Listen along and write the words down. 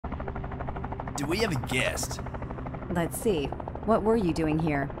do we have a guest? Let's see. What were you doing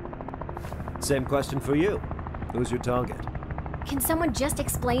here? Same question for you. Who's your target? Can someone just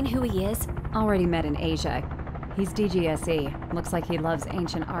explain who he is? Already met in Asia. He's DGSE. Looks like he loves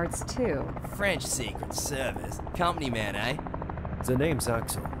ancient arts too. French Secret Service. Company man, eh? The name's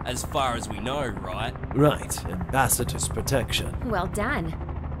Axel. As far as we know, right? Right, Ambassador's protection. Well done.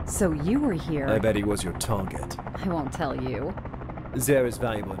 So you were here. I bet he was your target. I won't tell you. There is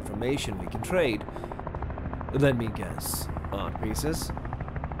valuable information we can trade. Let me guess. Art pieces?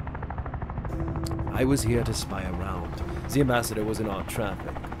 I was here to spy around. The ambassador was in art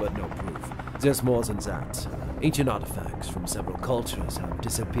traffic, but no proof. There's more than that. Ancient artifacts from several cultures have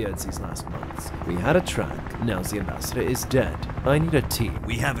disappeared these last months. We had a track, now the ambassador is dead. I need a team.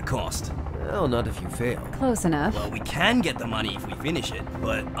 We have a cost. Well, not if you fail. Close enough. Well, we can get the money if we finish it,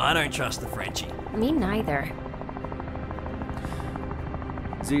 but I don't trust the Frenchie. Me neither.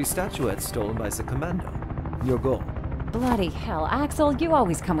 The statuette stolen by the commando. Your goal. Bloody hell, Axel, you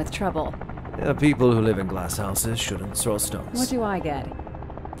always come with trouble. People who live in glass houses shouldn't throw stones. What do I get?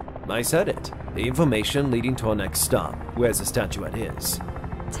 I said it. The information leading to our next stop, where the statuette is.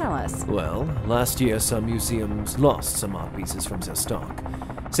 Tell us. Well, last year some museums lost some art pieces from their stock.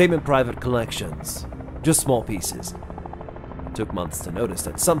 Same in private collections. Just small pieces. Took months to notice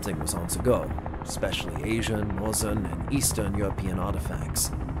that something was on the go, especially Asian, Northern, and Eastern European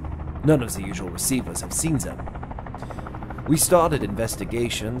artifacts. None of the usual receivers have seen them. We started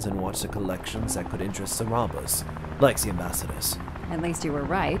investigations and watched the collections that could interest the robbers, like the ambassadors. At least you were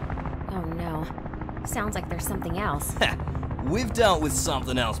right. Oh no. Sounds like there's something else. We've dealt with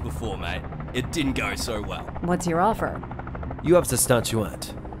something else before, mate. It didn't go so well. What's your offer? You have the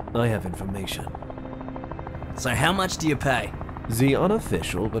statuette. I have information. So how much do you pay? The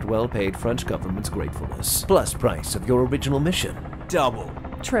unofficial but well-paid French government's gratefulness, plus price of your original mission. Double.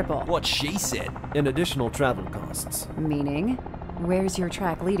 Triple. What she said. And additional travel costs. Meaning? Where's your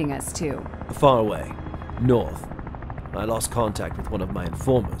track leading us to? Far away. North. I lost contact with one of my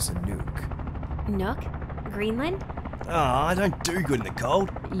informers in Nuke. Nook? Greenland? Oh, I don't do good in the cold.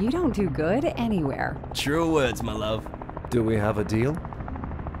 You don't do good anywhere. True words, my love. Do we have a deal?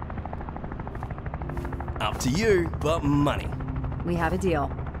 Up to you, but money. We have a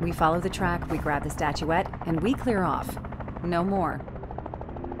deal. We follow the track, we grab the statuette, and we clear off. No more.